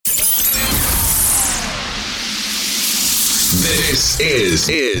This is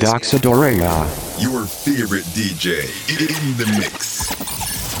Doxadorea, your favorite DJ in the mix.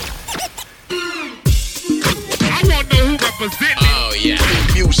 I want to know who represent it. Oh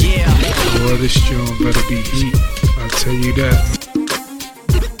yeah, music. Yeah. Boy, this joint better be heat. I'll tell you that.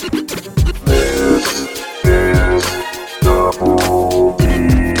 this is Double B.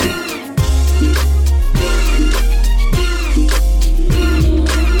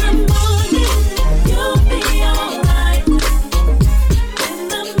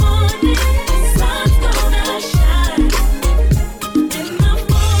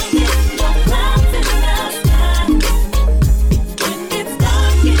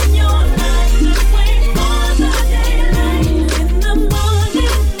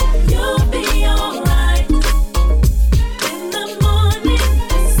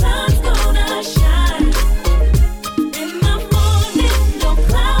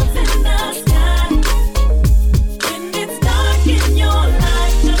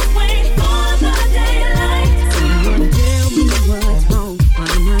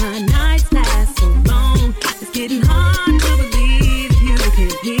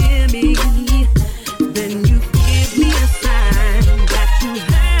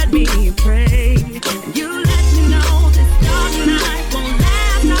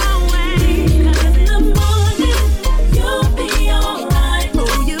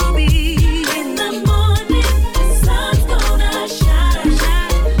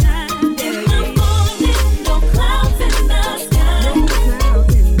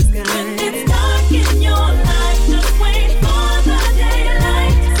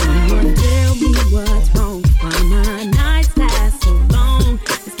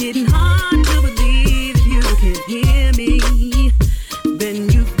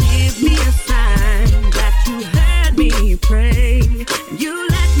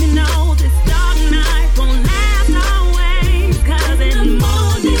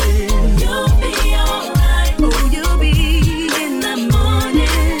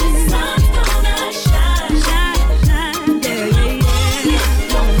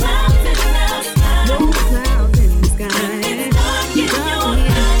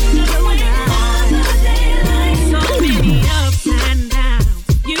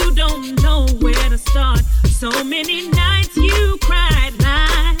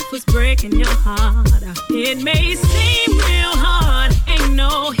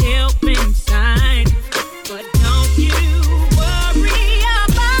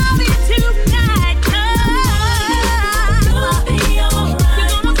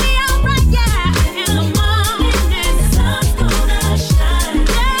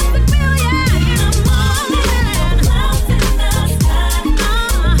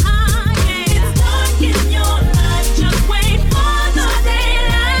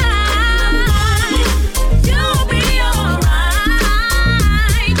 You'll be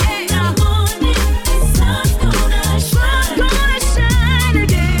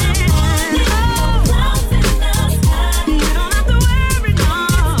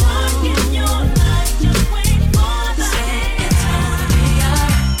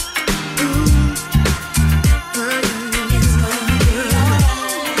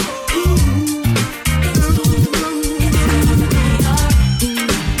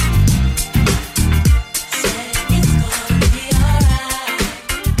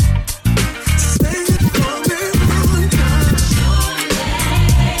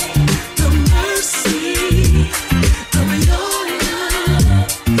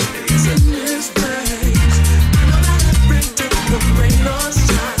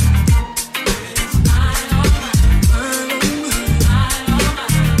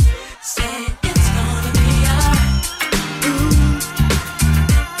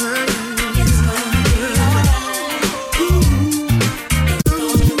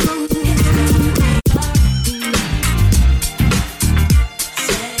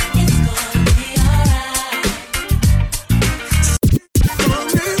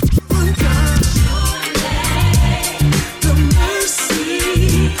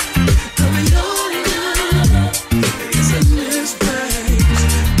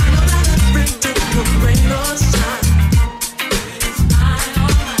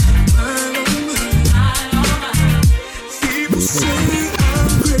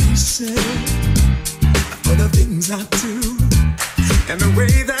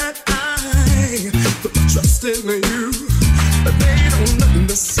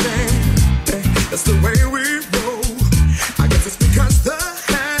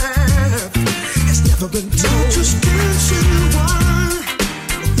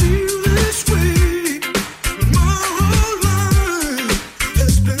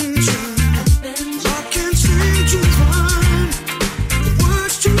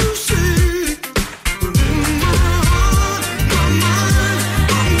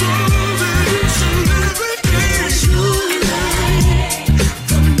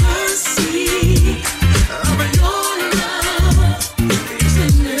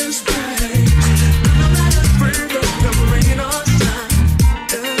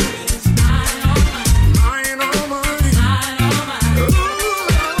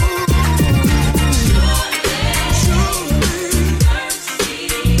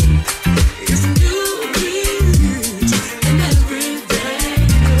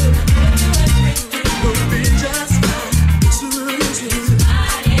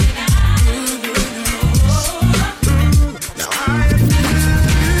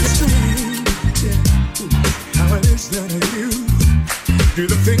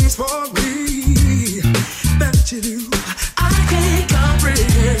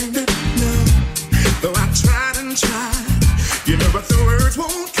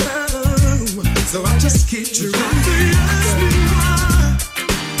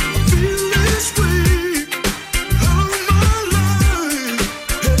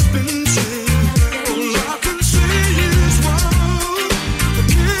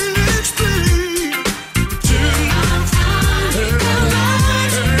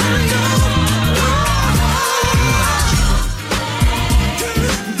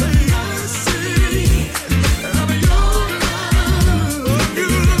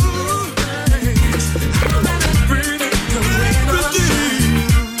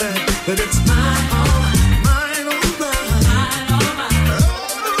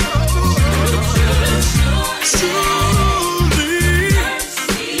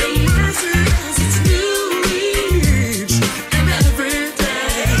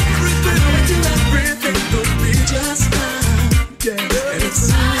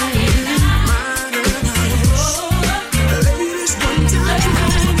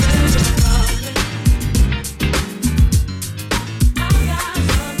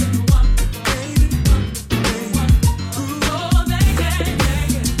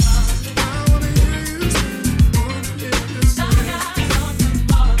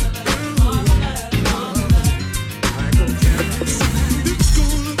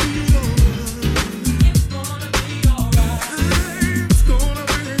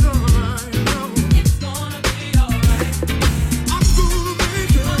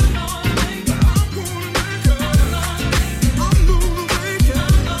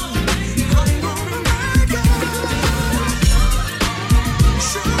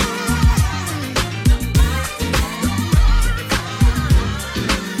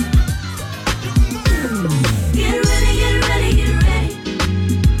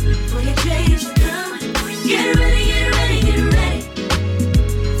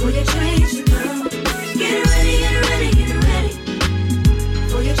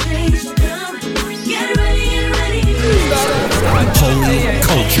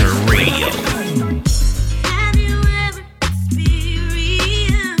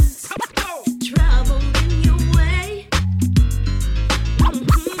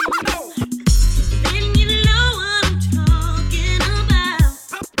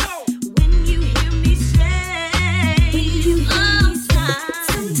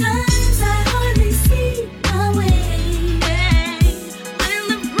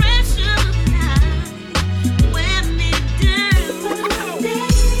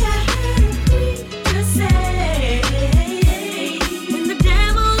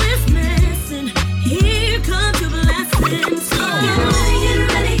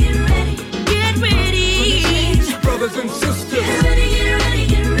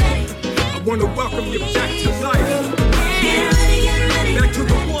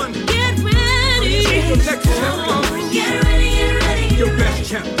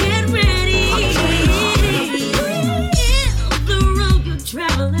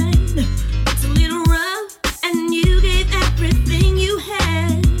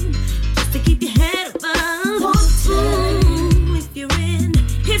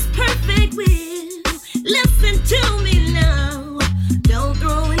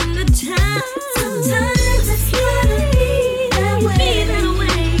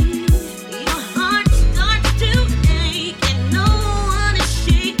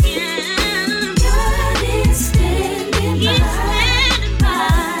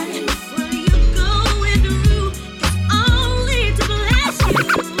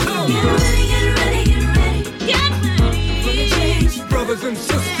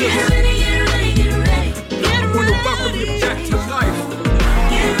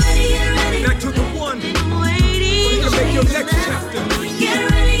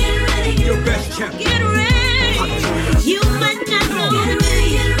chapter. Get ready. Hallelujah. You might not know. Get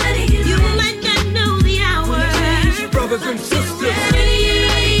ready. You might not know the hour. Brothers and sisters,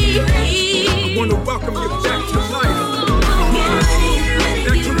 I want to welcome you back to life.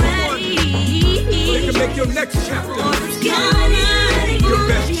 Back to the one that can make your next chapter your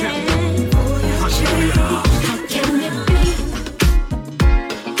best chapter. Hallelujah. How can it be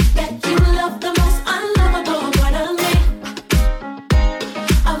that you love the most unlovable part of me?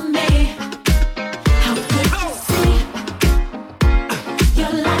 How could you see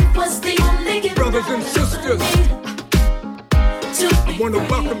your life was the only gift? Brothers and sisters, I want to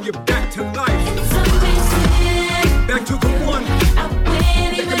welcome you back to life. Back to the one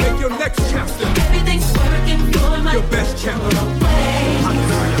that can make your next chapter Everything's working for my your best chapter.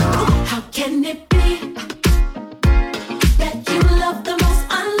 Hallelujah. How can it be that you love the most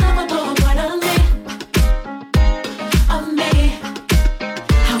unlovable part of me?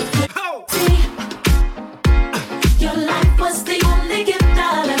 How could you see your life was the only gift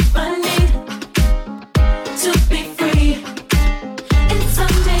I'll ever need to be free? And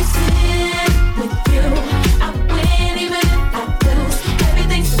someday sit with you. I win even if I lose.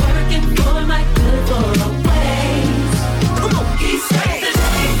 Everything's working for my good for always. Come on. He saves the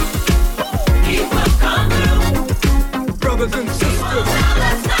day. He will come through. Brothers and sisters, Now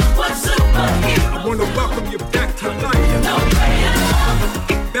that's not what I superheroes want to welcome you back to life. no greater love.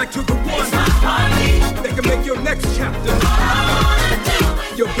 Back to the one My heartbeat. that can make your next chapter All I wanna do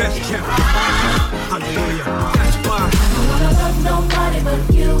is your best chapter. Hallelujah. That's why wanna love nobody but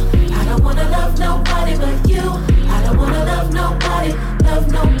you. I don't wanna love nobody but you. I don't wanna love nobody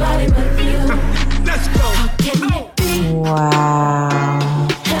but you. let's go. Can it be? Wow.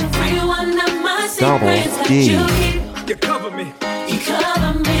 Every one of my Double secrets that D. you keep, You cover me. you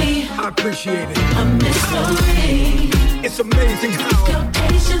cover me. I appreciate it. A mystery. It's amazing how Your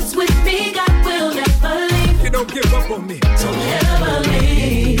patience with me, God will never leave. you don't give up on me. Don't ever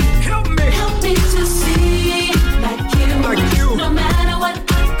leave. Help me. Help me to see like you. No matter what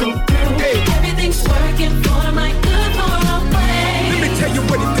I go through, Hey. everything's working for my good for Let always. me tell you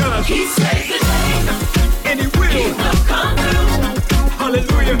what he does. He saves the day. And he He will. will come through.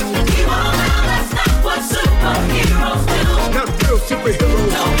 Hallelujah. He won't now. That's not what superheroes do. Not real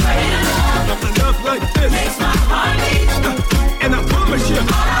superheroes. No greater love A love like this. makes my heart beat. And I promise you, All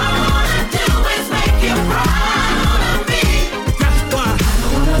I wanna do is make you proud of me. that's why. I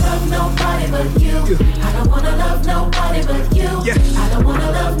don't wanna love nobody but you. I don't wanna love nobody but you. Yes. I don't wanna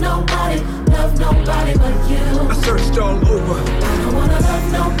love nobody but you. I searched all over. I don't wanna love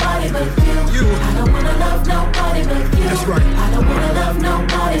nobody but you. You. I don't wanna love nobody but you. That's right. I don't wanna love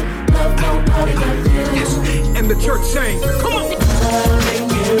nobody but you. And the church sang, come on.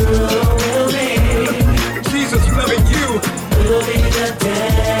 Jesus loving you.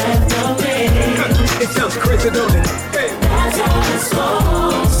 It sounds crazy, don't it? Hey, That's how it's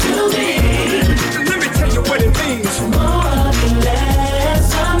supposed to be. let me tell you what it means. More of you,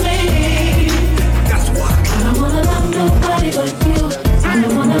 less of me. That's why. I don't wanna love nobody but you. I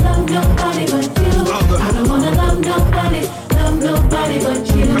don't wanna love nobody but you. Father. I don't wanna love nobody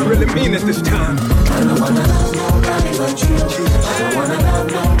but you. I really mean it this time. I don't wanna love nobody but you. I don't wanna love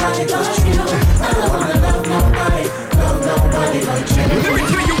nobody but you. I don't wanna love nobody but you. Let me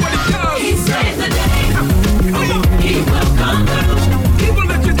tell you what it does. He saves the day. Come on. He will come through. He will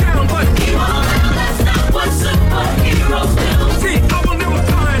let you down, but He won't now. That's not what superheroes do. see, I will never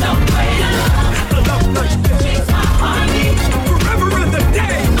find No greater love a love like this. makes my heart beat. Forever and a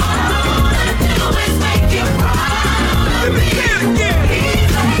day. All I wanna do is make you proud Let of me me. say it again. He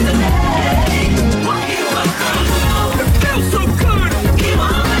saves the day. He will come through. It feels so good. He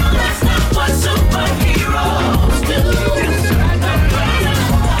won't now. That's not what superheroes do. No greater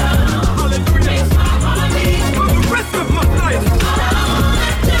love Hallelujah. makes my heart beat. For the rest of my life. All I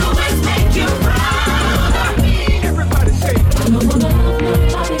wanna do is make you proud of me. Everybody say, I don't wanna love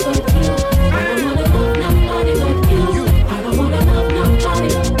nobody but you. I don't wanna love nobody but you. I don't wanna love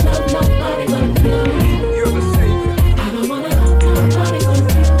nobody but you. you're the Savior. I don't wanna love nobody but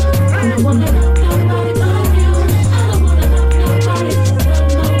you. I don't wanna love nobody but you. I don't wanna love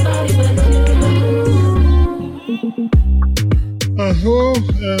nobody but you. Hello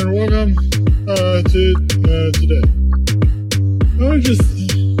and welcome to today.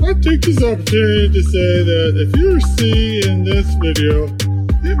 I take this opportunity to say that if you're C in this video,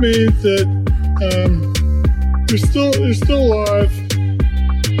 it means that you're still alive,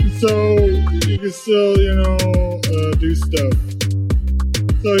 so you can still do stuff.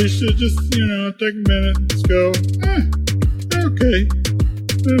 So you should just take a minute and just go, okay.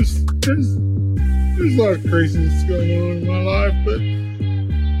 There's a lot of craziness going on in my life, but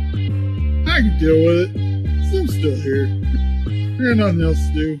I can deal with it. So I'm still here. I got nothing else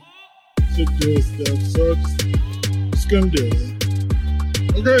to do. So deal with stuff. So I'm just gonna deal with it.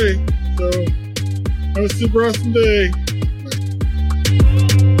 Okay, so have a super awesome day.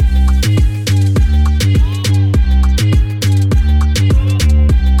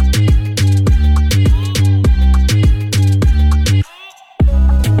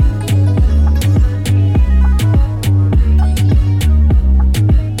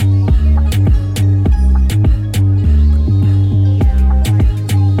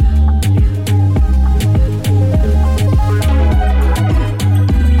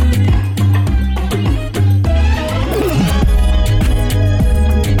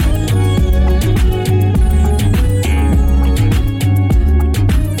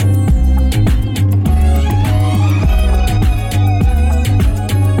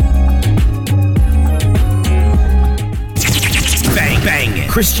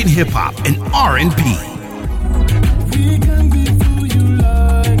 Christian hip hop and R&B.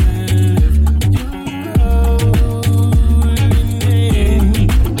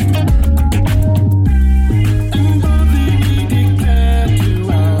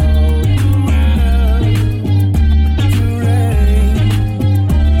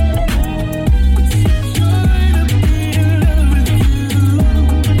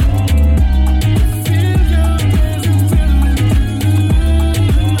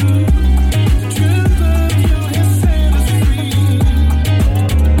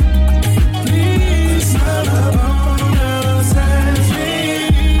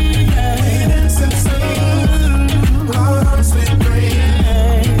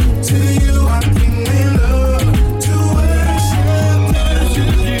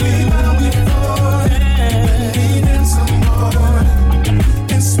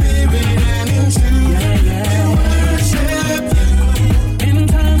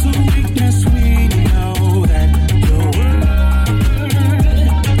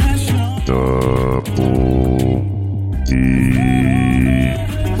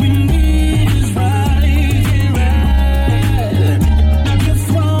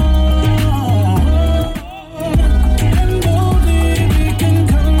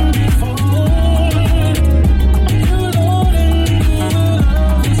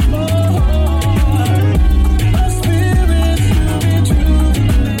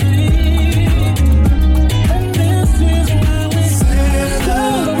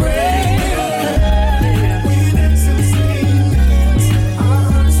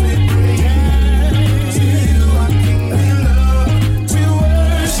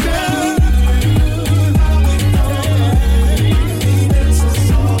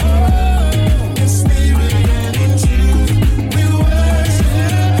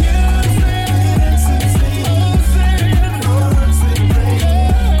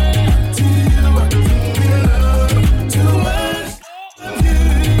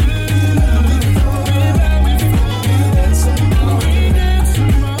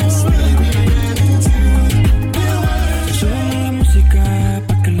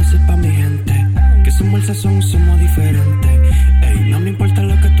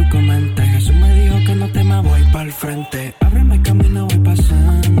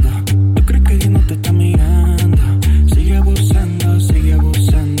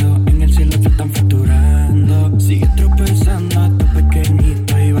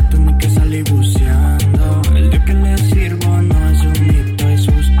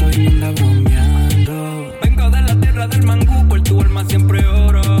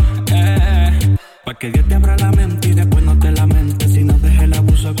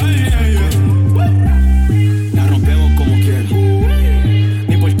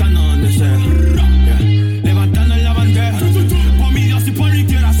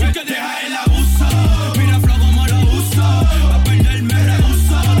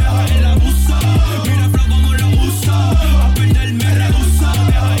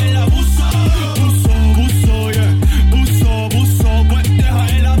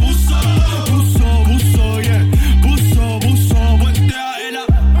 Buso,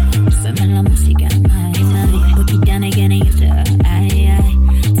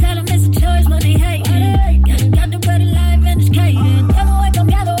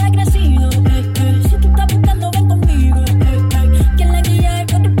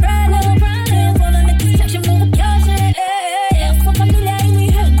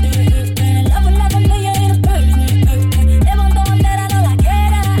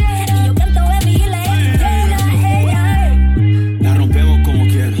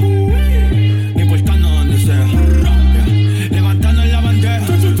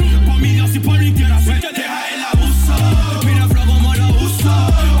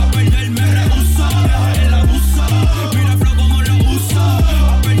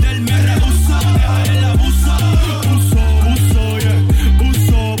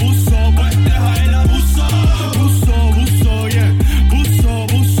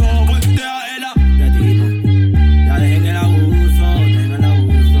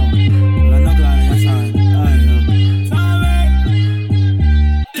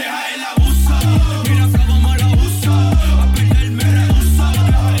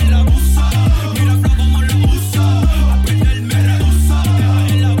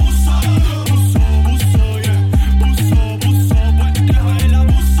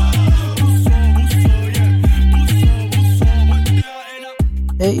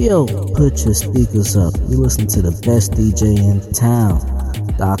 Hey yo, put your speakers up. You listen to the best DJ in town,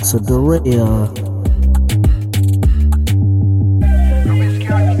 Dr. Dorea.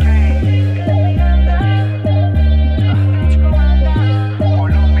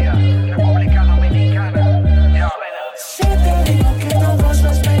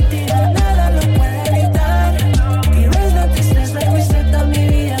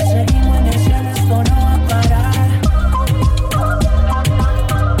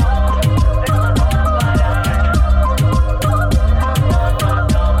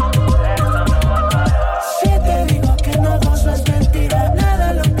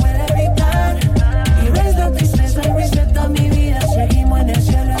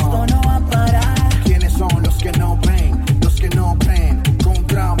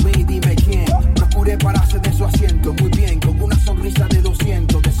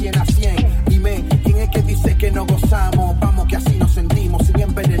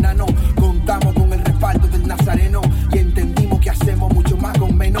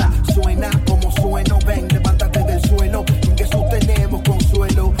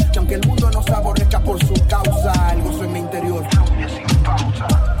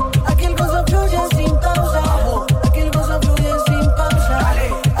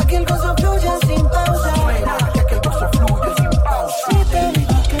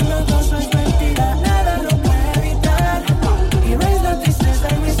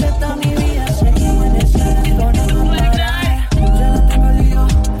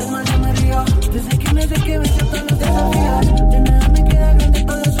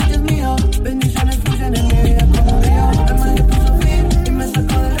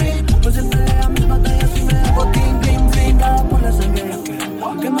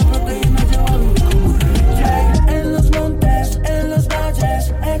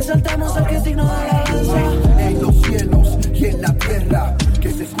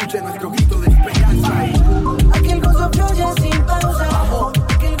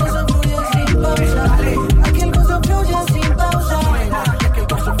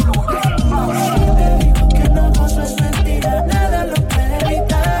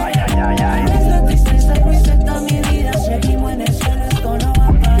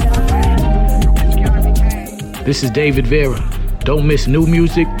 This is David Vera. Don't miss new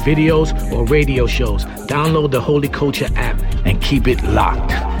music, videos, or radio shows. Download the Holy Culture app and keep it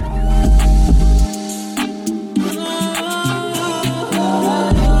locked.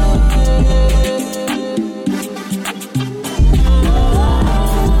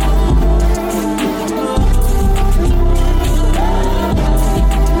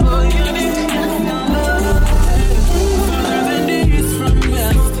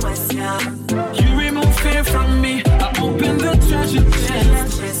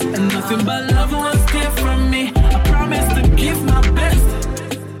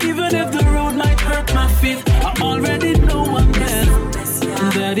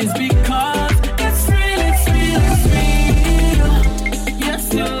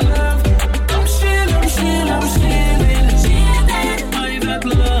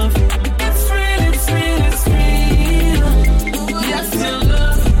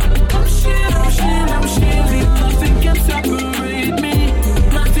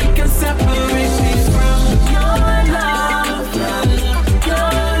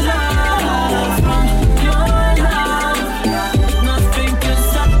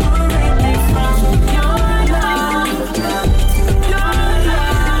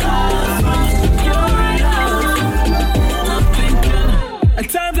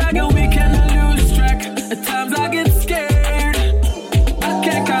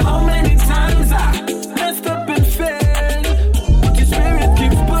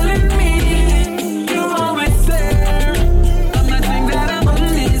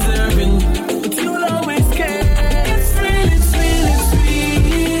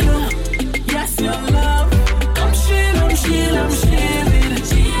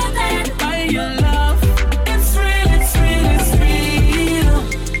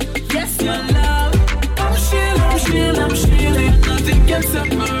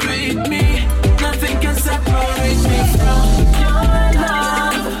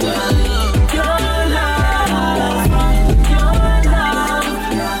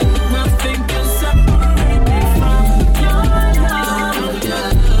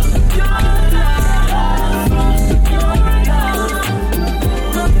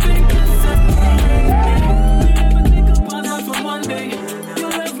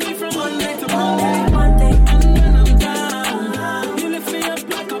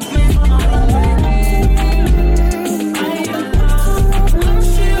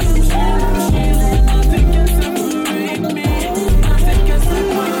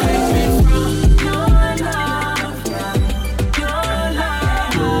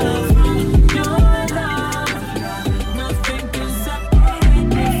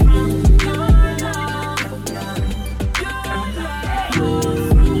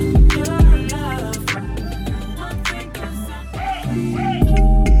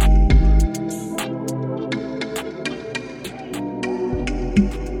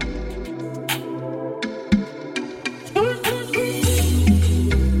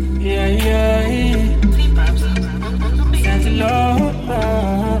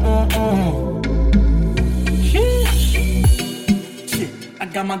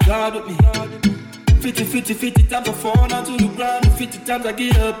 got my God with me. 50 times I fall down to the ground, and 50 times I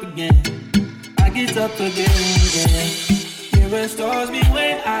get up again. I get up again, yeah. It restores me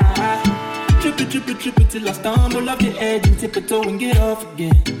when I trip it till I stumble off the edge and tip a toe and get off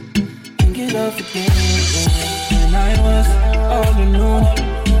again. Yeah. When I was all alone,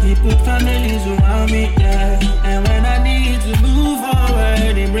 he put families around me, yeah. And when I need to move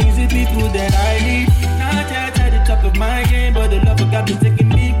forward, he brings the people that I need. Not yet at the top of my game, but the love of God been taking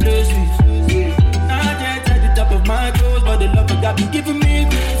me places. Not yet at the top of my goals, but the love of God been giving me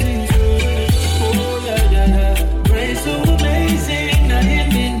places. Oh yeah. Grace so amazing, now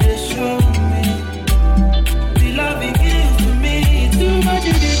him in the show me. The love he gives to me, too much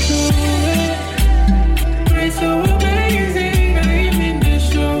of it too. Grace so amazing, now him in the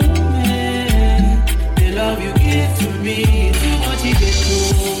show me. The love you give to me, too much he gets to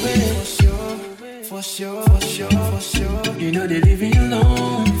it. For sure. You know they leave me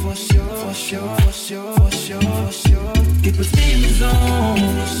alone. For sure. It puts me in the zone.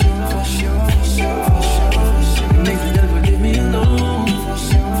 For sure. Makes the devil leave me alone. For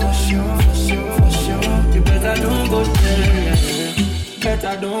sure. You better don't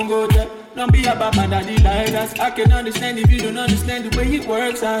go there. Don't be a bad man that like that. I can understand if you don't understand the way it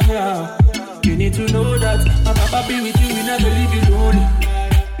works out here. You need to know that my papa be with you, we never leave you lonely.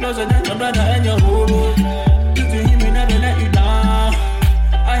 Closer than your brother and your homie. You to him, we never let you down.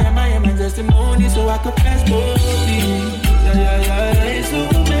 I am a testimony, so I confess boldly. Yeah. It's so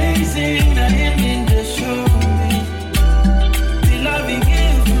amazing that him in the show me. The love he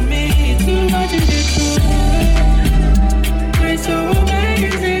gives to me, too much in the truth. It's so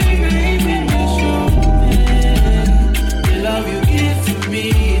amazing that him in the show me. The love you give to me,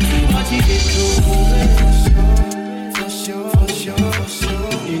 too much in the truth. For sure.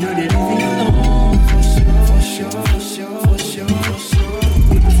 You know they leave me alone. For sure.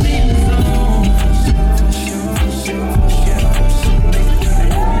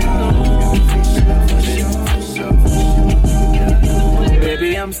 Baby,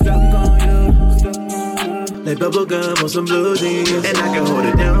 I'm stuck on you. Like bubblegum on some blue jeans, and I can hold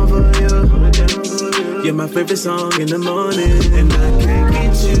it down for you. You're my favorite song in the morning, and I can't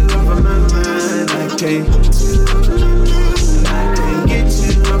get you off of my mind. I can't get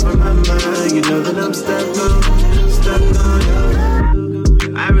you off of my mind. You know that I'm stuck on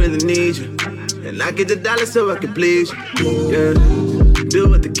you. I really need you, and I get the dollar so I can please you. Yeah, do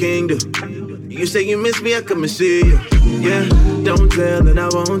what the king do. You say you miss me, I come and see you. Yeah, don't tell and I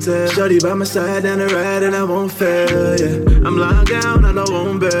won't tell. Shorty by my side down the ride and I won't fail. Yeah, I'm locked down, I know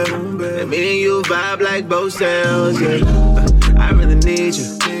won't bail. And me and you vibe like both cells. Yeah, I really need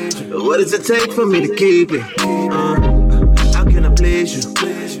you. What does it take for me to keep it? How can I please you?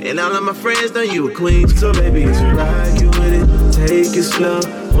 And all of my friends know you a queen. So baby, it's rock you with it. Take it slow,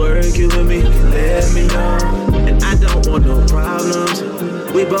 work it with me, let me know. And I don't want no problems.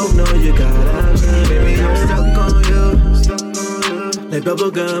 We both know you got options. Baby, I'm stuck on you. Like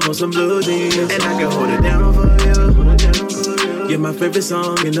bubblegum on some blue jeans, and I can hold it down for you. You're my favorite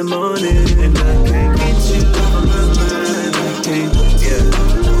song in the morning, and I can't get you off of my mind. I can't, yeah.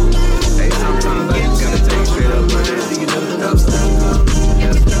 Hey, sometimes I just gotta take straight up money. You know that I'm stuck on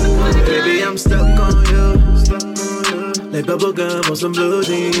you. Baby, I'm stuck on you. Like bubblegum on some blue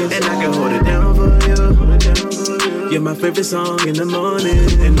jeans, and I can hold it down for you. You're my favorite song in the morning,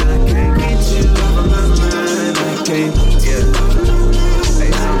 and I can't get you off of my mind. I can't, yeah.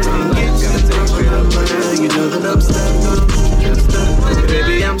 You know that I'm stuck on.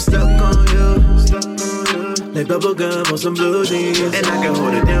 Baby, I'm stuck on you. Like bubblegum on some blue jeans, and I can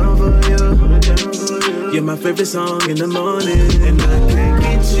hold it down for you. You're my favorite song in the morning, and I can't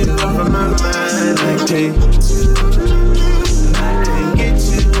get you off of my mind. I can't get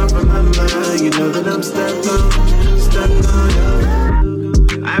you off of my mind. You know that I'm stuck on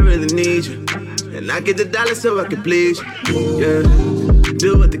you. I really need you, and I get the dollar so I can please you. Yeah,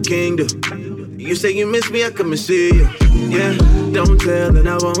 do what the king do. You say you miss me, I come and see you. Yeah, don't tell and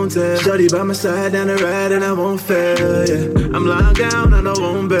I won't tell. Shorty by my side down the ride and I won't fail. Yeah, I'm locked down, I know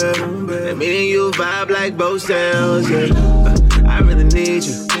won't bail. And me and you vibe like both cells. Yeah, I really need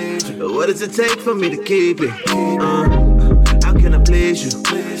you. What does it take for me to keep it? How can I please you?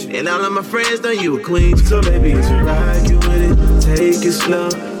 And all of my friends know you a queen. So baby, it's rock you with it. Take it slow,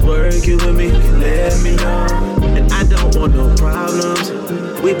 work it with me, let me know. And I don't want no problems.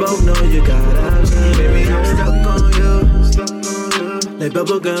 We both know you got options. Baby, I'm stuck on you. Like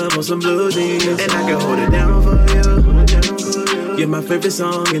bubblegum on some blue jeans, and I can hold it down for you. You're my favorite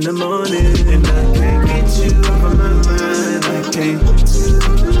song in the morning, and I can't get you off of my mind. I can't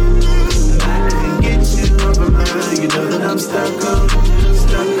get you off of my mind. You know that I'm stuck on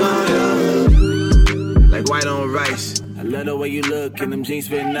stuck on you. Like white on rice. I love the way you look and them jeans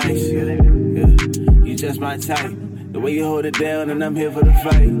fit nice. Yeah. You just my type. The way you hold it down and I'm here for the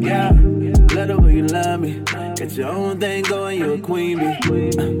fight. Yeah. Love the way you love me. Got your own thing going, you a queen bee.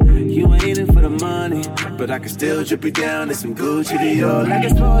 You ain't in for the money, but I can still drip you down in some Gucci Dior. Like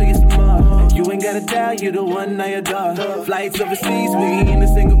it's for you some more. You ain't gotta doubt, you the one I adore. Flights overseas, we in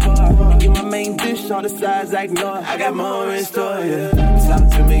Singapore. You my main dish on the sides I ignore. I got more in store, yeah. Talk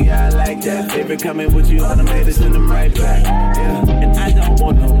to me, I like that. Favorite coming with you, automated, send them right back. Yeah, and I don't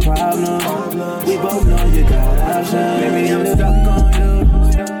want no problem. We both know you got options. Baby, I'm stuck on you.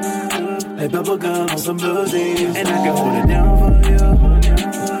 Like bubblegum on some bluesies. And I can hold it down for you.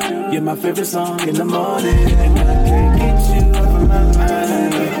 You're my favorite song in the morning. And I can't get you off of my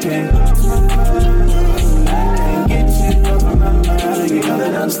mind. I can't get you off of my mind. You know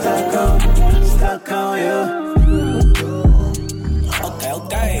that I'm stuck on you.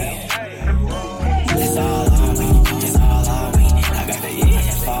 Okay. It's all on me. It's all on me. I got the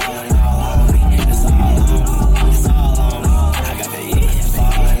yeah, falling all on me. It's all on me. It's all on me. I got the yeah,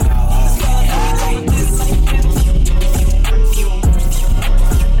 falling all on me.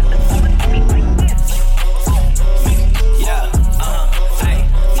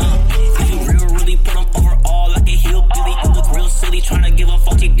 Trying to give a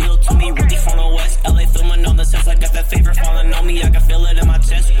funky deal to me. Really from the West LA, filming on the sets. I got that favor falling on me. I can feel it in my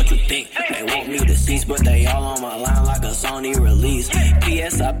chest. What you think? They want me to cease, but they all on my line like a Sony release.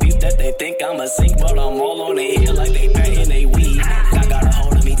 PS, I beef that they think I'm a sink, but I'm all on their head like they patting they weed. God got a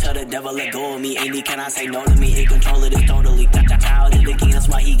hold of me, tell the devil let go of me. Any can I say no to me? He control it, it's totally child in the king. That's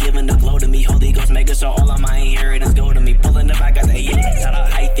why he giving the glow to me. Holy Ghost making sure all of my inheritance go to me. Pulling the back, I say yeah. Shout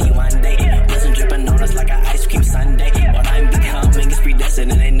out Hythe one day. Listen dripping on us like an ice cream sundae. What I'm becoming is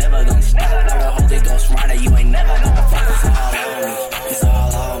predestined and they never gonna stop. Like a Holy Ghost rider, you ain't never gonna fuck. It's all on me. It's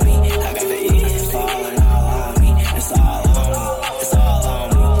all on me. I got the yeah, falling all on me. It's all on me. It's all on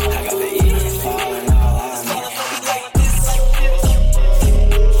me. I got the yeah, falling all on me.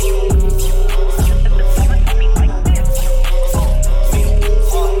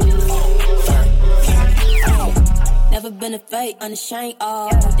 Never been a fake, unashamed, oh.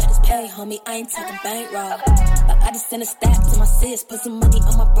 That is pay, homie, I ain't talking bankroll. But I just sent a stack to my sis, put some money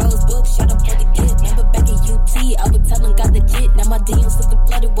on my bros book, shut up for the kid. Remember back in UT, I would tell them got legit. Now my DMs looking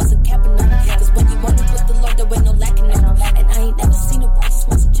flooded, wasn't capping on them. Cause when you want it with the Lord, there ain't no lacking on them. And I ain't never seen a righteous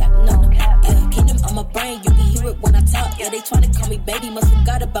one subtracting on them. Yeah, kingdom on my brain, you can hear it when I talk. Yeah, they tryna call me baby, must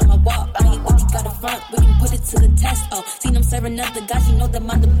forgot about my walk. I ain't really got a front, we can put it to the test, oh. Seen them serving up the guys, you know that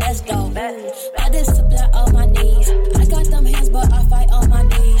I'm the best, though. I just supply all my needs. I got them hands, but I fight on my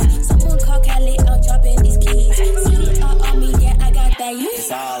knees. Someone call Cali, I'm dropping these keys. See it all on me, yeah, I got that.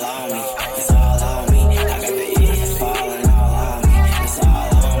 It's all on me. It's all on me. I got the yeah, falling all on me. It's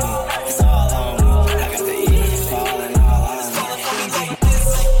all on me. It's all on me. I got the yeah, falling all on me.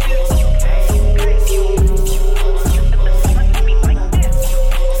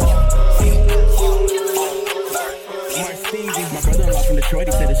 My brother-in-law from Detroit,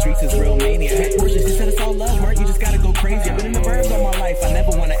 he said the streets is real mania. Had Porsches, he said it's all love, Mark, you just gotta go crazy. I've been in the burbs all my life, I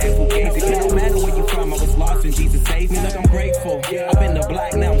never wanna act fugazi. Cause no matter where you from, I was lost and Jesus saved me. Look, I'm grateful. I've been the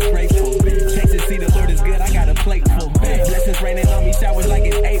block, now I'm grateful. Taste and see the Lord is good, I got a plate full. Blessings raining on me, showers like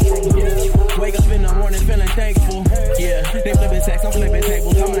it's April. Wake up in the morning feeling thankful. Yeah, they flipping sex, I'm flipping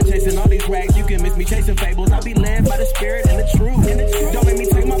tables. I'm not chasing all these rags, you can miss me chasing fables. I'll be led by the spirit and the truth. Don't make me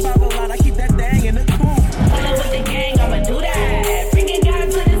take my Bible out, I keep that thing in the cool. Pull up with the gang, I'ma do that. Bringing God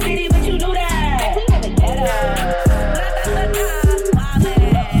to the city, but you do that. We in the ghetto.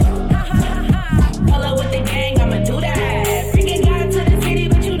 Pull up with the gang, I'ma do that. Bringing God to the city,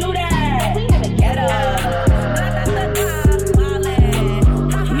 but you do that. We in the ghetto.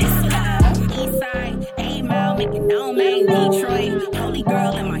 Eastside, 8 Mile, making no main Detroit. Holy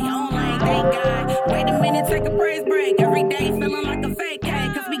girl in my own lane, thank God. Wait a minute, take a praise break. Every day feeling like a fake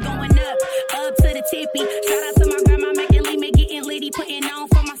cake, cause we going up to the tippy. Shout out to my grandma making lean, getting litty, putting on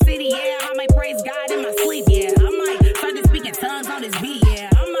for my city. Yeah, I might praise God in my sleep. Yeah, I might start to speaking tongues on this beat. Yeah,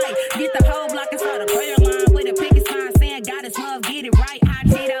 I might get the whole block and start a prayer line with a picket sign saying God is love, get it right. Hot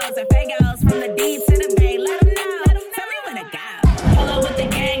Cheetos and Fagos from the D to the Bay. Let them know. Tell me when to go. Pull up with the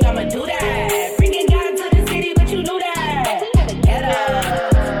gang, I'ma do that. Bringing God to the city, but you knew that. We in the ghetto.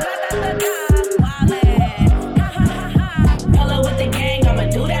 Pull up with the gang, I'ma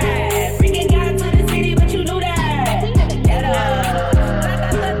do that. Bringing God to the city, but you knew that. We in the ghetto.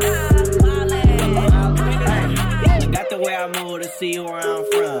 Got the way I move to see you you where I'm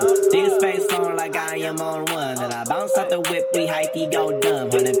from. This face on like I am on one. Then I bounce out the whip, we hike, he go dumb.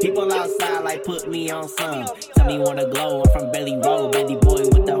 100 people outside like put me on some. Tell me wanna glow, I'm from Belly Road. Baby boy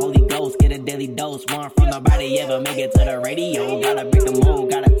with the Holy Ghost, get a daily dose. One from nobody ever make it to the radio. Gotta break the mold,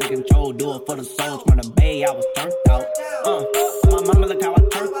 gotta take control. Do it for the souls, from the bay, I was turned out. My mama look how I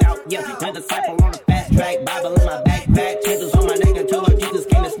turned out. Yeah, went disciple on the fast track. Bible in my backpack, chances on my neck until Lord Jesus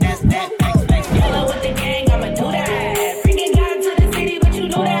came to snatch that. Facts, Pull up with the gang, I'ma do that. Bringing God to the city, but you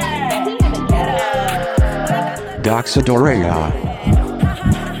know that. Doxadorea.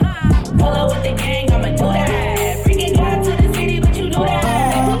 Pull up with the gang, I'ma do that. Bringing God to the city, but you know that.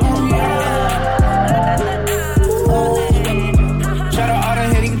 Shout out all the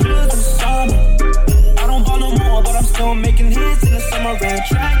hitting drills in the summer. I don't ball no more, but I'm still making hits in the summer. Ran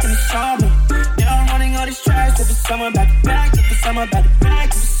track in the summer. Now I'm running all these tracks. If it's summer, back to back. If it's summer, back to back.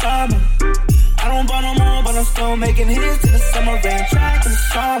 If it's summer. I don't ball no more, but I'm still making hits in the summer. Ran track in the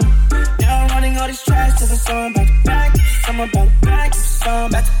summer. Now I'm running all these tracks till the summer. Back to back. If it's summer, back to back. If it's summer,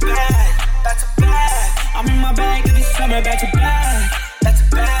 back to back. Back to back. I'm in my bag every summer. Back to back. Back to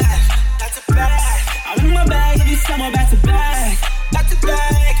back. Back to back. I'm in my bag every summer. Back to back. Back to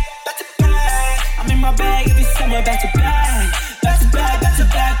back. Back to back. I'm in my bag every summer. Back to back. Back to back. Back to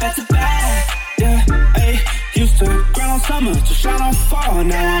back. Back to back. Yeah, ayy. Used to grind on summer, to shine on fall.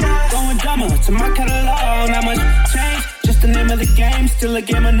 Now I'm going dumber to my catalog. Not much change, just the name of the game. Still a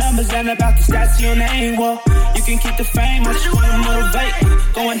game of numbers and about the stats to your name. Well, you can keep the fame, I just wanna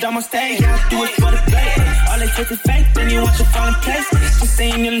motivate. Going down my stage, yeah, I do it for the play. All it takes is faith, then you want your final place. Just stay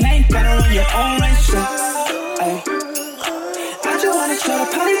in your lane, gotta run your own race. Yeah, ayy. I just wanna show the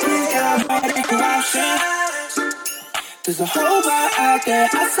party, please, got all the corruption. There's a whole world out there,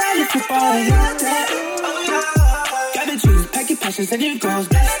 outside of football and out there. Got the dreams, pack your passions and your goals.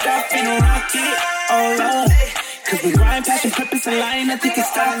 Best stuff in a rocket, oh Lord. Cause we grind, passion, purpose, and line, nothing can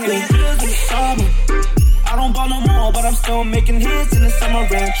stop me. Feels in the summer. I don't ball no more, but I'm still making hits in the summer.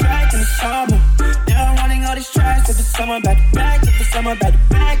 Ran track in the summer. Now I'm running all these tracks. If it's summer, back to back. If it's summer, back to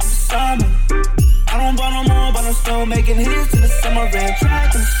back. If it's summer. I don't ball no more, but I'm still making hits in the summer. Ran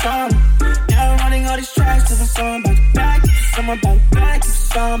track in the summer. Now I'm running all these tracks. If it's summer, back to back. If it's summer, back to back. If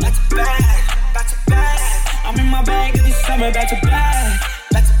it's summer, back to back. Back to back. I'm in my bag every summer. Back to back.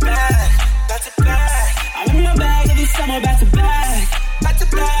 Back to back. Back to back. I'm in my bag every summer. Back to back. Back to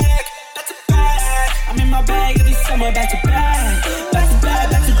back. Back to back. I'm in my bag every summer. Back to back. Back to back.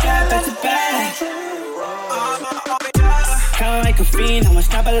 Back to back. Back to back. Kinda like a fiend, I'm a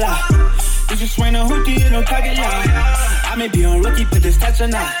sniper lot. You just swing a hookie in a pocket lot. I may be on rookie, but this touch or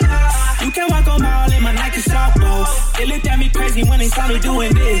not. You can walk on mall in my Nike soft bro. They looked at me crazy when they saw me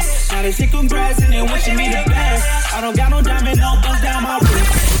doing this. Now they say congrats and they wishing me the best. I don't got no diamond, no bust down my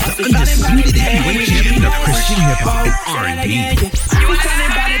wrist. Undisputed heavyweight champion of Christian hip hop and R&B.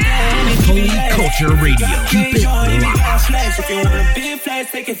 Holy Culture Radio. Keep it locked. If you want a big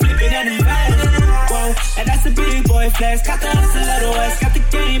flex, they can flip it and invest. Whoa, and that's a big boy flex. Got the hustle, little West. Got the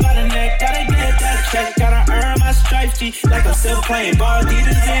game by the neck. Gotta get that check. Gotta earn my stripes, G. Like I'm still playing ball.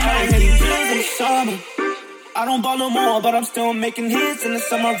 Adidas and Nike. Bills in the summer. I don't ball no more, but I'm still making hits in the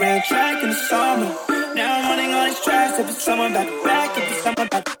summer. Ran track in the summer. Now I'm running all these tracks. If it's summer, back to back. If it's summer,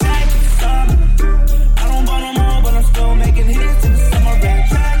 back to back. If it's summer. I don't ball no more, but I'm still making hits in the summer. Ran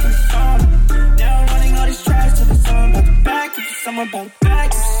track in the summer. Now I'm running all these tracks. If it's summer, back to back. If it's summer, back to back.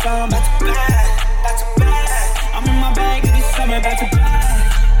 If it's summer, back to back. Back to back. I'm in my bag every summer. Back to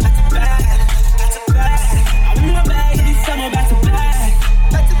back. Back to back. Back to back. I'm in my bag every summer. Back to back.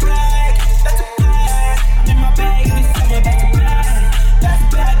 Back to back. Back to back. I'm in my bag every summer. Back to back. Back to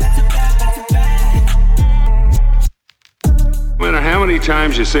back. Back to back. Back to back. No matter how many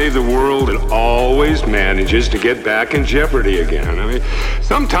times you save the world, it always manages to get back in jeopardy again. I mean,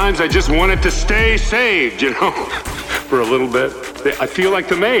 sometimes I just want it to stay saved, you know, for a little bit. I feel like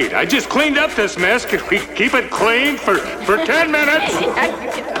the maid. I just cleaned up this mess. Can we keep it clean for 10 minutes?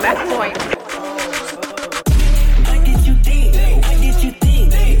 That's point. What did you think? What did you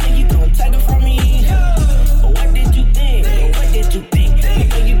think? You gon' take it from me? What did you think? What did you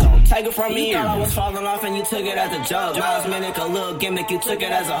think? You gon' take it from me? You thought I was falling off and you took it as a joke. Last minute, a little gimmick, you took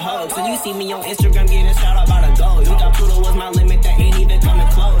it as a hoax. So you see me on Instagram getting shout out by the gold. You thought Pluto was my limit, that ain't even coming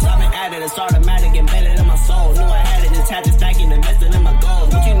close. I've been at it, it's automatic, embedded in my soul. Knew I had it, just had to stack it, invested in my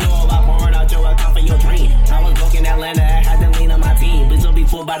goals. What you know about pouring out your account for your dream? I was broke in Atlanta, I had to lean on my team. Please don't be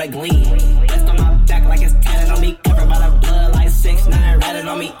fooled by the gleam. Rest on my back like it's tatted on me. Covered by the blood like 6ix9ine, ratted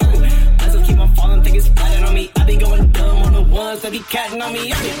on me. Let's just keep on falling, think it's splatted on me. I be going dumb on the ones that be catting on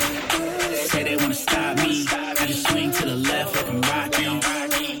me. Say they wanna stop me, I just swing to the left like I'm rocking.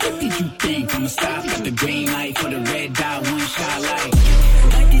 What did you think? I'ma stop at the green light for the red dot, one shot light.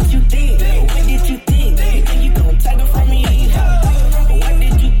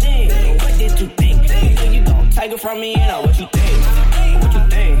 from me, you know what you think? What you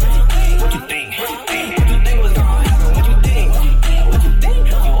think? What you think? What you think was gonna happen? What you think? What you think?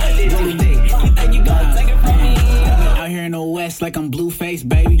 What did you think? You think you gonna take it from me? Out here in the West like I'm Blueface,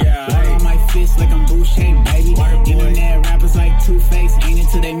 baby. Water on my fist like I'm Boucher, baby. Internet rappers like Two-Face. Ain't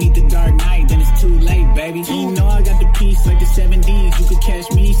until they meet the Dark Knight, then it's too late, baby. You know I got the piece like the 7Ds. You could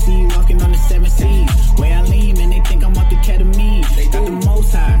catch me, see you walking on the 7 Cs. Way I lean, man, they think I'm off the ketamine. They got the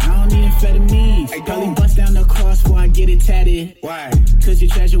most high, I don't need amphetamines. Probably bust down the cross before I get it tatted. Why? Cause you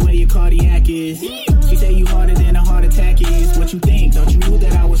treasure where your cardiac is. She say you harder than a heart attack is. What you think? Don't you know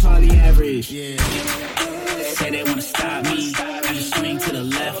that I was hardly average? Yeah. Say they wanna stop me. I just swing to the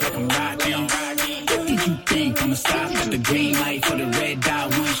left like I'm rocking. What did you think? I'ma stop at the green light for the red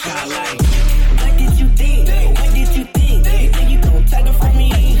dot, one shot light. What did you think? What did you think? You think you gon' take it from me?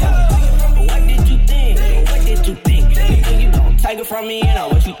 What did you think? What did you think? You think you gon' take it from me? You know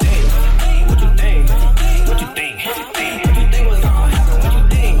what you think? What you think? What you think? What you think was gonna happen? What you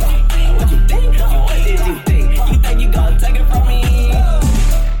think? What you think? What did you think? You think you gon' take it from me?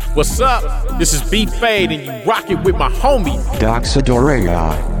 What's up? This is B Fade and you rock it with my homie Doxa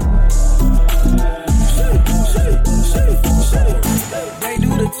Dorea. They do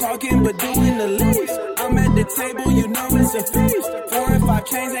the talking, but doing the least. I'm at the table, you know it's a feast. 4 and 5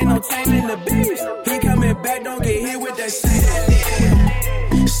 chains, ain't no taming the beast. He coming back, don't get hit with that say that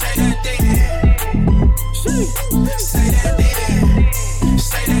thing. Say that thing. Say that thing.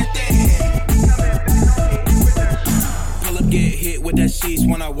 Say that thing. Pull up, get hit with that sheesh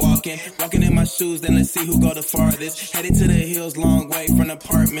when I walk in. Walking in my shoes, then let's see who go the farthest. Headed to the hills, long way from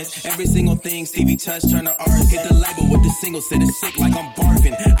apartments. Every single thing Stevie touch, turn to ours. Hit the label with the single, said it's sick like I'm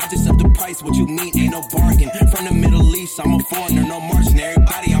barfing. I just up the price, what you mean, ain't no bargain. From the Middle East, I'm a foreigner, no marching.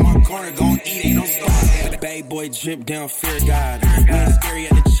 Everybody on my corner gon' eat, ain't no starving. Bad boy drip down, fear God. We ain't scary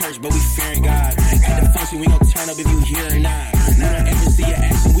at the church, but we fearing God. At the function, we gon' turn up if you hear or not. We don't ever see your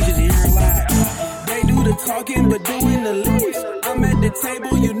action, we just hear a lot. They do the talking, but doing the least. I'm at the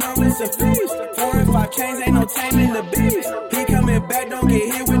table, you know it's a feast. 4 and 5 chains, ain't no taming the beast. He coming back, don't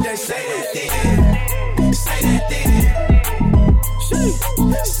get hit with that say that thing. Say that thing. Say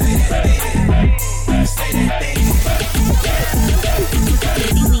that thing. Say that thing.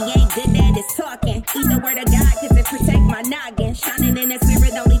 We ain't good at this talking. Eat the word of God, cause it protect my noggin. Shining in the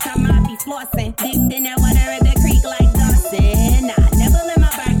spirit, only time I be flossing. Dipped in that water at the creek like Dawson. Nah, never let my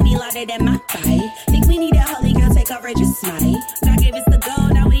back be louder than my fight. Think we need a holy girl, take over, just smite. God gave us the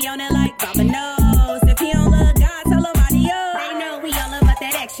gold, now we on it like dominoes. If he don't love God, tell him adios. They know we all about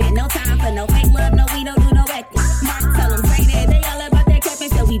that action. No time for no fake love, no, we don't do no acting. Mark, tell them say that they all about that capping.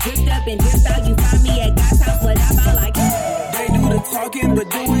 So we drift up and drift out. You find me at God's house, what I buy like. They do the talking, but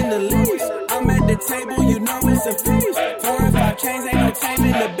doing the least. I'm at the table, you know it's a feast. 4 and 5 chains, ain't no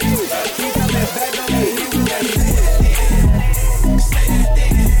taming the beast. He coming back, don't get hit with that say that thing. Say that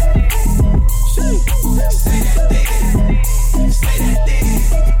thing. Say that thing. Say that thing.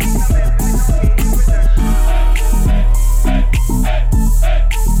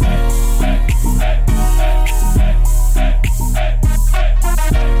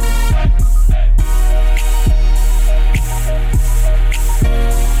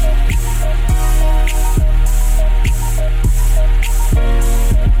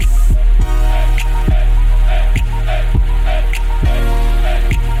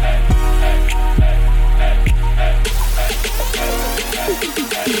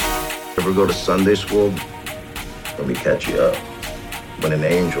 Ever go to Sunday school? Let me catch you up. When an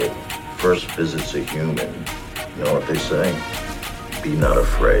angel first visits a human, you know what they say? Be not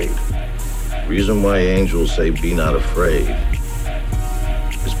afraid. Reason why angels say be not afraid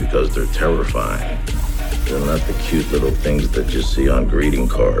is because they're terrifying. They're not the cute little things that you see on greeting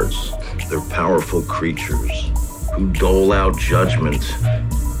cards. They're powerful creatures who dole out judgment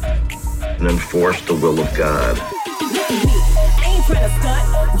and enforce the will of God. Trying to stunt.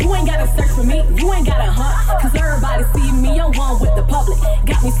 You ain't gotta search for me, you ain't gotta hunt. Cause everybody see me, I'm one with the public.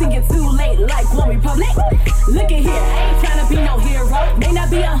 Got me singing too late like One Republic. Look at here, I ain't trying to be no hero. May not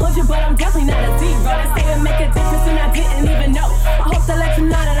be 100, but I'm definitely not a zero. That statement make a difference and I didn't even know. I hope to let you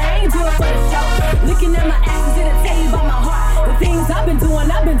know that I ain't do it for the show. Looking at my actions, it'll tell you about my heart. The things I've been doing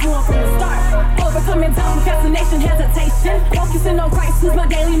from the start. Overcoming doubt, procrastination, hesitation. Focusing on Christ, who's my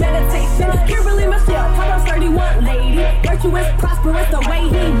daily meditation. Kimberly Michelle, Proverbs 31 lady. Virtuous, prosperous, the way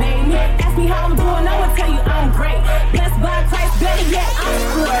he made me. Ask me how I'm doing, I will tell you I'm great. Blessed by Christ, better yet, I'm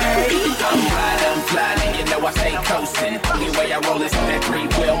straight. I'm flying, and you know I stay coasting. Only way I roll is in that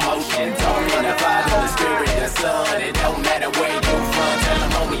 3-wheel motion. Talking to the Father, the Spirit, the Son. It don't matter where you from. Tell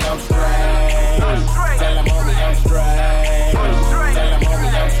him, homie, I'm straight. Tell him, homie, I'm straight. Tell him,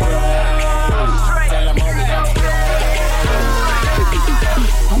 homie, I'm straight. Tell him, homie, I'm straight.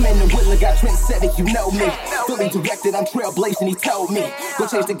 trendsetter, you know me. Fully directed, I'm trailblazing, he told me. Go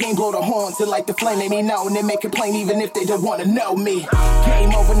change the game, blow the horns, and light the flame, they me known and make it plain even if they don't wanna know me.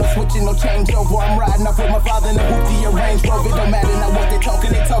 Game over, no switching, no changeover. I'm riding off with my father in the hoopty, a Range Rover. It don't matter now what they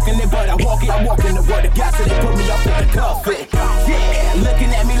talking it, but I walk in the word of God, so they put me up in the coffin. Yeah, looking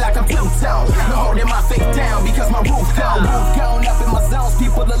at me like I'm Pluto. No holding my faith down because my roof gone. Up in my zones,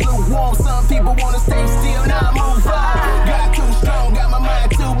 people are lukewarm. Some people wanna stay still, now I move on. Got too strong, got my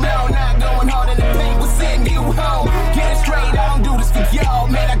mind too blown. Not going hard in the paint, we'll send you home. Get it straight, I don't do this for y'all.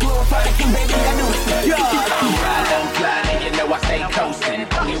 Man, I glorify the king, baby, I do this for y'all. I'm flying, you know I stay coasting.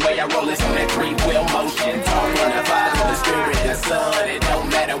 Only way I roll is on that 3-wheel motion. Talk on the vibe of the spirit, the sun. It don't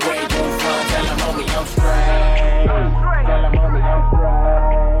matter where you from. Tell them, homie, I'm straight. Tell them, homie, I'm straight.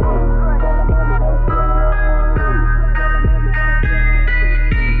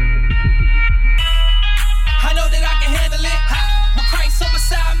 I know that I can handle it. With Christ on my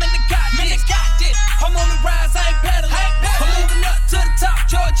side, I'm in the God, man, it's got this. I'm on the rise, I ain't pedaling. I'm moving up to the top,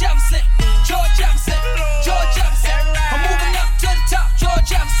 George Jefferson. George Jefferson, George Jefferson. I'm moving up to the top, George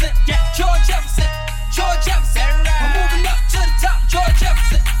Jefferson. George Jefferson, George Jefferson. I'm moving up to the top, George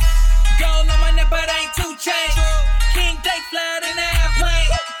Jefferson. Gold on my neck, but I ain't 2 chains. King Day flying in the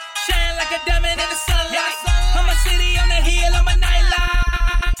airplane. Shine like a diamond in the sunlight. I'm a city on the hill, I'm a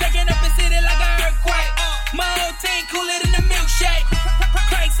nightlight. Taking up the city like an earthquake. My whole team cooler than a milkshake.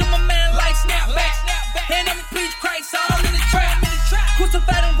 Christ, I'm a man like snapback. And I'ma preach Christ all in the trap.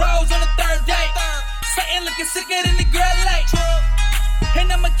 Crucified and rose on the 3rd day. Satan looking sicker than the girl late. And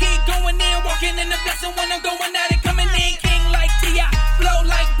I'ma keep going in, walking in the blessing when I'm going out and coming in. King like T.I., flow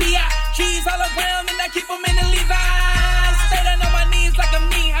like B.I. Cheese all around and I keep them in the Levi's. Stay down on my knees like I'm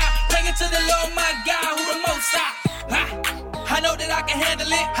knee-high. Praying to the Lord, my God, who the most high. I know that I can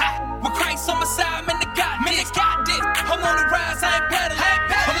handle it. With Christ on my side, I'm in the God, man, it's got this. I'm on the rise, I ain't pedaling.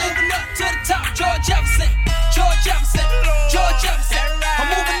 I'm moving up to the top, George Jefferson. George Jefferson, George Jefferson.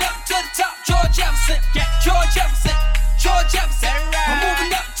 I'm moving up to the top, George Jefferson. George Jefferson, George Jefferson. I'm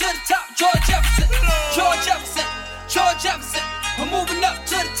moving up to the top, George Jefferson. George Jefferson, George Jefferson. I'm moving up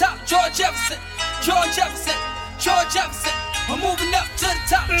to the top, George Jefferson. George Jefferson, George Jefferson. I'm moving up to the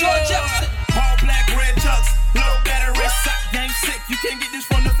top, George Jefferson. All black, red tux, low battery, sock game sick. You can't get this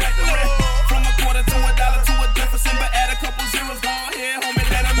from the factory. From a quarter to $1 to a Jefferson, but add a couple zeros. Go ahead, homie,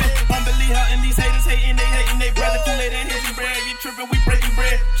 let them in. Unbelieve how in these haters hating, they brother Kool-Aid and his bread. You tripping, we breaking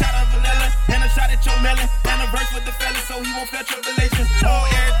bread. Shot of vanilla and a shot at your melon. And a verse with the fella, so he won't feel tribulations. Oh,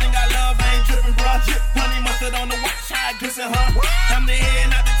 everything I love, I ain't tripping, bro. Honey mustard on the watch, I glisten, huh? I'm the head,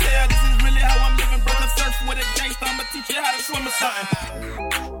 not the tail. This is really how I'm living, brother. Surf with a gangster, I'ma teach you how to swim or something.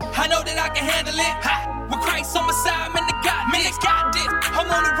 I know that I can handle it. With Christ on my side, I'm in the God, man, it's got this. I'm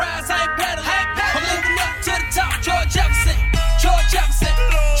on the rise, I ain't pedaling. I'm moving up to the top, George Jefferson. George Jefferson,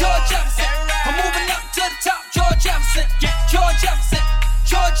 George Jefferson. I'm moving up to the top, George Jefferson. George Jefferson,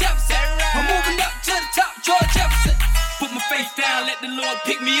 George Jefferson. I'm moving up to the top, George Jefferson. Put my face down, let the Lord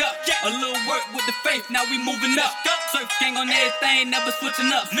pick me up. A little work with the faith, now we moving up. Surf gang on everything, never switching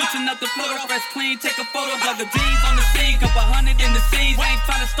up. Switching up the floor, fresh clean, take a photo. Dug the jeans on the scene, couple hundred in the scenes. We ain't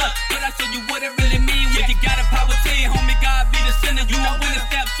trying to stunt, but I show you what it really mean. When you got a power team, homie, God be the sinner. You know when it's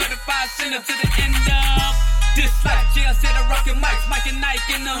step, certified sinner to the end of this life. Jail said a rockin' mics, Mike and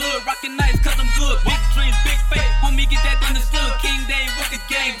Nike in the hood, rockin' nice cause I'm good. Big dreams, big faith, homie, get that understood. King Day with the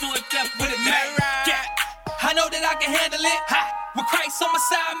game, George Jeff with it, man. I know that I can handle it. With Christ on my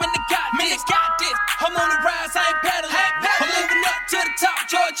side, I'm in the God, man, it's got this. I'm on the rise, I ain't pedaling. I'm moving up to the top,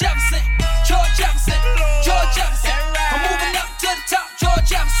 George Jefferson. George Jefferson, George Jefferson. I'm moving up to the top, George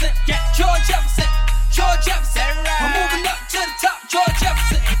Jefferson. George Jefferson, George Jefferson. I'm moving up to the top, George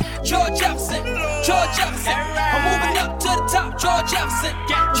Jefferson. George Jefferson, George Jefferson. I'm moving up to the top, George Jefferson.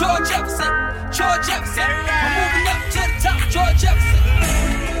 George Jefferson, George Jefferson. I'm moving up to the top, George Jefferson.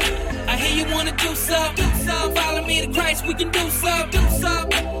 I hear you wanna do something. Follow me to Christ, we can do something.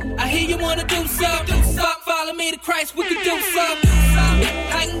 I hear you wanna do something. Follow me to Christ, we can do something.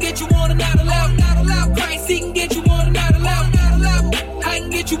 I can get you on another level. Christ, he can get you on another level. I can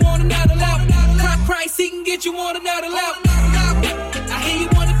get you on another level. Christ, he can get you on another level. I hear you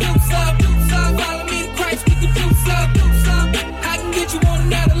wanna do something. Follow me to Christ, we can do something. I can get you on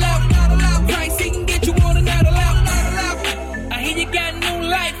another level. Christ, he can get you on another level. I hear you got new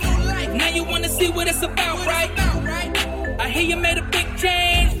life. Now you wanna see what it's about, right? I hear you made a big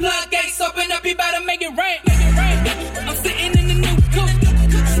change. Floodgates open up, you better make it rain. I'm sitting in the new coupe.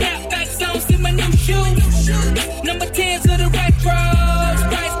 Snapbacks on, see my new shoes. Number 10s of the retros.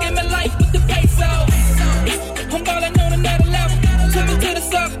 Christ gave me life with the pesos. I'm ballin' on another level. Took me to the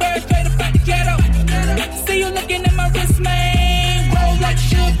suburbs, straight up out the ghetto. See you looking at my wrist, man. Roll like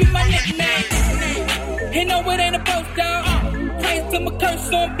should be my nickname.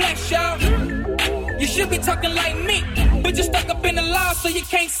 on blacks, y'all. You should be talking like me, but you're stuck up in the law, so you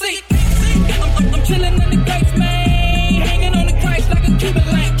can't see. I'm chilling in the grace, man, hanging on the Christ like a Cuban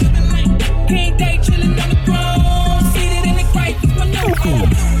lamp. King Day chilling on the throne, seated in the Christ, it's my new.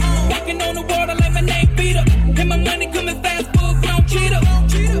 Walking on the water like my name Peter, and my money coming fast, full grown cheetah.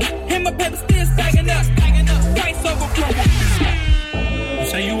 And my paper still stacking up, Christ overflowing. You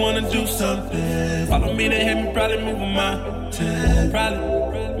say you wanna do something, follow me to heaven, probably move a mountain,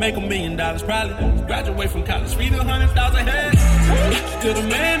 probably make $1 million, probably graduate from college, read 100,000 heads. Still the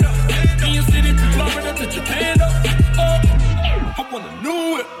man up, in your city from Florida to Japan up. Oh, I wanna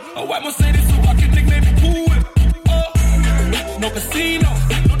know it. A white Mercedes so I can think maybe cool it. Oh, no casino,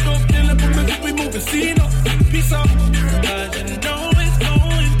 no dope dealing, but niggas we move casino. Peace out, 'cause you know it's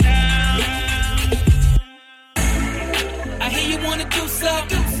going down. I hear you wanna do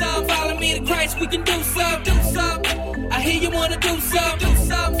something, follow me to Christ, we can do something, I hear you wanna do something,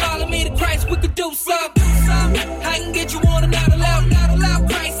 follow me to Christ, we can do something, I can get you on another level,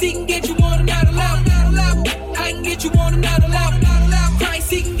 Christ, he can get you on another level, I can get you on another level, Christ,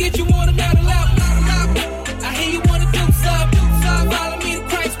 he can get you on another level, I hear you wanna do something, follow me to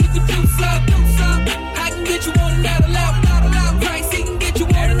Christ, we can do something, I can get you on another level, Christ, he can get you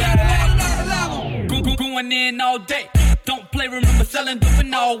on another level. Going in all day. Don't play, remember selling dope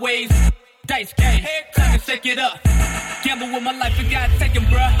in always. Dice game, time to shake it up. Gamble with my life, it got taken,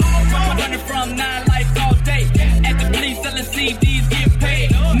 bruh. Running from 9 life all day. At the police selling CDs, get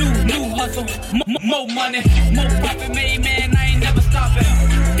paid. New hustle, more money, more profit made, man. I ain't never stopping.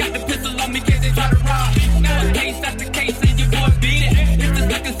 Got the pistol on me, case they try to rob. One case after case, and your boy beat it. If the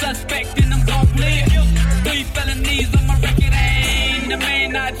second suspect, then I'm gon' clear. 3 felonies on my record, ain't the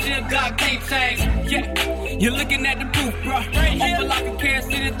man I chill, God can't change. Yeah, you're looking at the booth, bruh. Over like a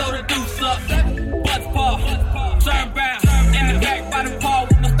Kansas City, throw the deuce up. Buzz paw, turn bound. In the back by the paw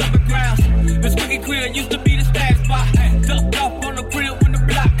with my stomach grounds. The Squeaky Crib used to be the stash spot. Ducked off on the crib when the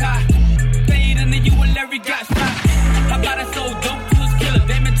block high. Stayed in the U and Larry got shot. How about I sold dope to his killer?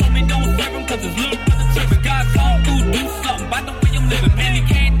 Damon told me don't serve him cause his little brother tripping. God called through, do something by the way I'm living. Man, he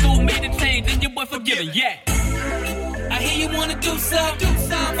came through, made a change, and your boy forgiven, yeah. I hear you wanna do something,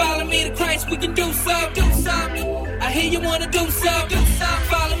 follow me to Christ, we can do something, I hear you wanna do something,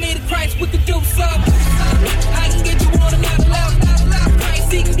 follow me to Christ, we can do something, I can get you on another level,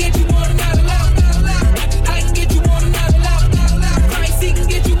 Christ, he can get you on another level, I can get you on another level, Christ, he can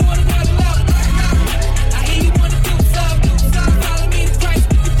get you on another level, I hear you wanna do something, follow me to Christ,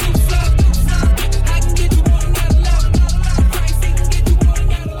 we can do something, I can get you on another level, Christ, he can get you on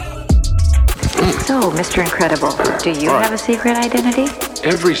another level. So, Mr. Incredible, do you have a secret identity?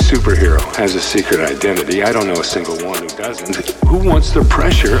 Every superhero has a secret identity. I don't know a single one who doesn't. Who wants the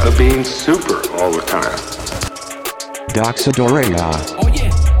pressure of being super all the time? Doxadorea. Oye,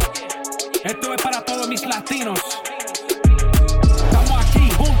 esto es para todos mis latinos. Estamos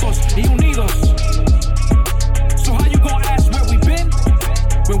aquí juntos y unidos. So how you gonna ask where we been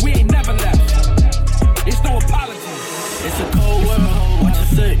when we ain't never left? It's no apology. It's a cold world, what you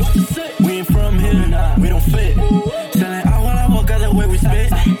say? We ain't from here, we don't fit. Se le agua la boca the way we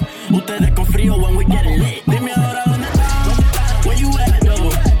spit. Ustedes con frío when we get lit. Dime ahora dónde están, where you at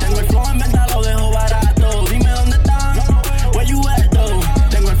though? Tengo el flow en venta, lo dejo barato. Dime dónde están, where you at though?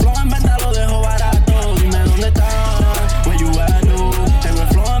 Tengo el flow en venta, lo dejo barato. Dime dónde están, where you at though? Tengo el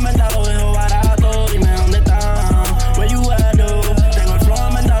flow en venta, lo dejo barato. Dime dónde están, where you at though? Tengo el flow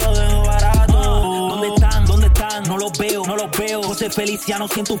en venta, lo dejo barato. ¿Dónde están? ¿Dónde están? No los veo, no los veo. José Feliciano,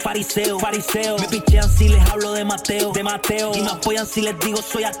 siento un fariseo. Me pichean si les hablo de Mateo. Y me apoyan si les digo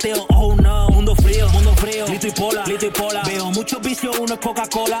soy ateo. Oh no, mundo frío. Lito y pola. Veo muchos vicios, uno es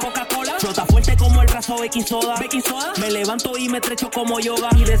Coca-Cola. Flota fuerte como el raso baking soda. Me levanto y me estrecho como yoga.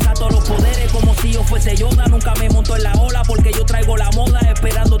 Y desato los poderes como si yo fuese Yoda. Nunca me monto en la ola porque yo traigo la moda.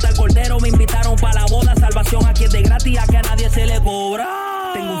 Esperándote al cordero, me invitaron para la boda. Salvación aquí es de gratis, a que a nadie se le cobra.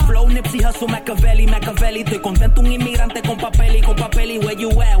 Tengo un flow, Nipsey Hussle, Machiavelli. Estoy contento, un inmigrante con papel y where you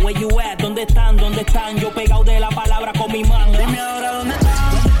at, ¿dónde están? Yo pegado de la palabra con mi mano. Dime ahora dónde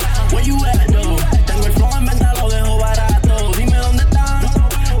están, where you at though? Tengo el flow en venta, lo dejo barato. Dime dónde están,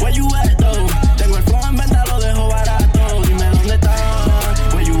 where you at though? Tengo el flow en venta, lo dejo barato. Dime dónde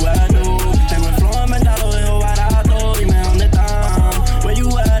están, where you at though? Tengo el flow en venta, lo dejo barato. Dime dónde están, where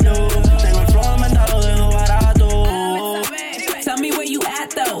you at though? Tengo el flow en venta, lo dejo barato. Tell me where you at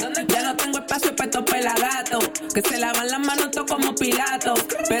though. Ya no tengo espacio para estos pelagatos que se lavan las manos todo como Pilato.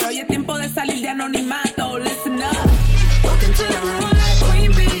 Pero hoy es tiempo de salir de anonimato. Listen up. Welcome to the room like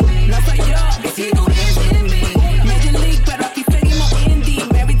Queen Bee. No soy yo, si tú eres in me. Major League, pero aquí seguimos indie.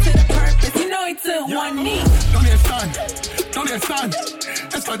 Married to the purpose, you know it's a one knee. ¿Dónde están?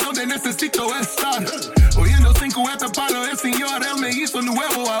 Esto es donde necesito estar. Oyendo 5 este palo, el señor, él me hizo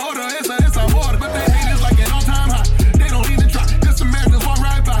nuevo, ahora ese es amor. But they hate is like an all-time high. They don't even try. This Americans walk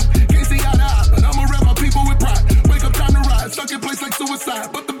right by. Can't see eye to eye, but I'ma rep my people with pride. Wake up, time to ride. Stuck in place like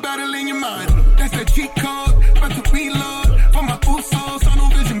suicide, but the battle in your mind. That's that cheat code, but to reload. For my food soul, tunnel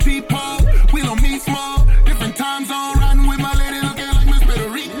vision people. We don't meet small. Different time zone, riding with my lady looking like Miss Puerto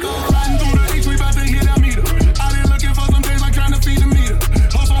Rico. Riding through the H, we about to hit that meter. Out here looking for some days like trying to feed a meter.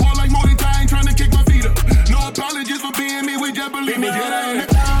 Hustle hard like Muay Thai, ain't trying to kick my feet up. No apologies for being me, we just believe it.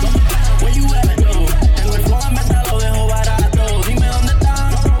 Where you at, though? Tengo el flow en venta, lo dejo barato. Dime dónde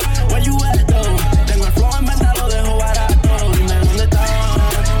están. Where you at, though? Tengo el flow en venta, lo dejo barato. Dime dónde están.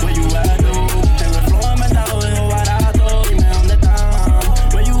 Where you at, though? Tengo el flow en venta, lo dejo barato. Dime dónde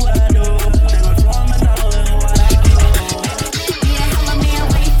están. Where you at, though? Tengo el flow en venta, lo dejo barato. Yeah, hello, man,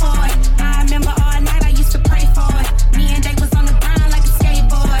 wait for it. I remember all night I used to pray for it. Me and Jake was on the grind like a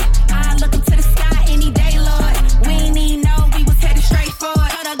skateboard. I look up to the sky any day, Lord. We ain't even know we was headed straight for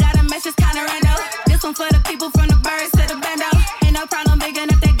it. Hold up, got a message kinda random. This one for the people from the birds to the bando. Ain't no problem big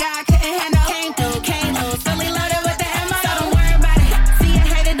enough that God couldn't handle. Came through, can't lose, fully loaded with the ammo. So don't worry about it. See a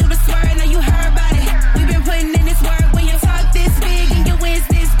hater do the swerve, know you heard about it. We been putting in this work. When you talk this big and your wins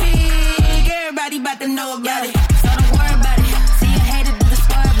this big, everybody about to know about it. So don't worry about it. See a hater do the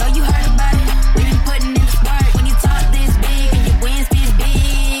swerve, know you heard about it. We been putting in this work. When you talk this big and your wins this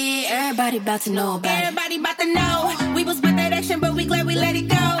big, everybody about to know about it. Everybody about to know. We was with that action, but we glad we let it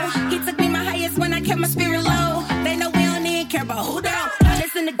go. He took me my highest when I kept my spirit low. They know we don't even care about who don't. Now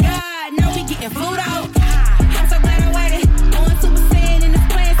listen to God, now we getting food out. I'm so glad I waited. Going Super Saiyan in this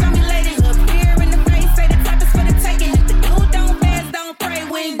plan, formulated. Look fear in the face, say the top is for the taking. If the dude don't fast, don't pray,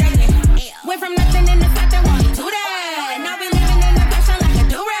 we ain't dating. Went from nothing into something, want to do that. Now we living in the passion like a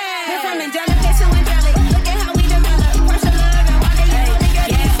do-rag. Went from angelic to angelic. Look at how we develop. Pressure, love, and why they use it.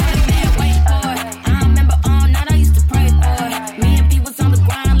 Yeah, man, wait for it. I remember all night I used to pray for it. Me and P was on the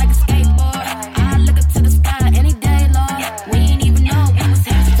grind like a skateboard. I look up to the sky any day, Lord. We ain't even know we was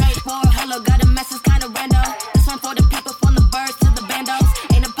headed straight for it. Hello, got a message kinda random. This one for the people from the birds to the bandos.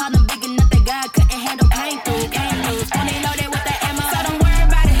 Ain't a problem big enough that God couldn't handle. Came through, can't lose. Only loaded with the ammo. So don't worry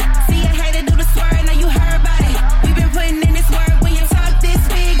about it. See a hater do the swerve, know you heard about it. We been putting in this work. When you talk this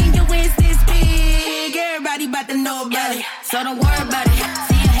big and your wins this big, everybody about to know about it. So don't worry about it.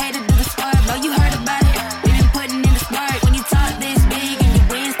 See a hater do the swerve, know you heard about it. We been putting in this work. When you talk this big and your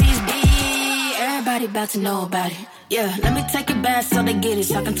wins this big, everybody about to know about it. Yeah, let me take it back so they get it.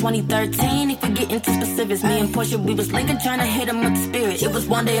 Talking 2013, if we get into specifics. Me and Portia, we was linking, trying to hit them with the spirit. It was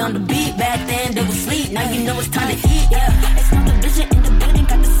one day on the beat, back then they was sleep. Now you know it's time to eat, yeah. It's not the vision in the building,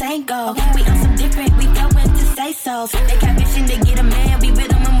 got the same goal. We on some different, we going to say so. They got vision, they get a man. We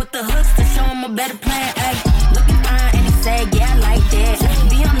rhythm them with the hooks to show them a better plan. Ay, looking fine, and he said, yeah, I like that.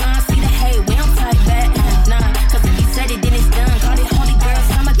 Be online, see the hate, we don't type back. Nah, cause if he said it, then it's done. Call it holy girl,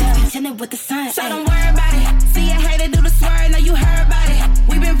 summer, cause we chillin' with the sun. So don't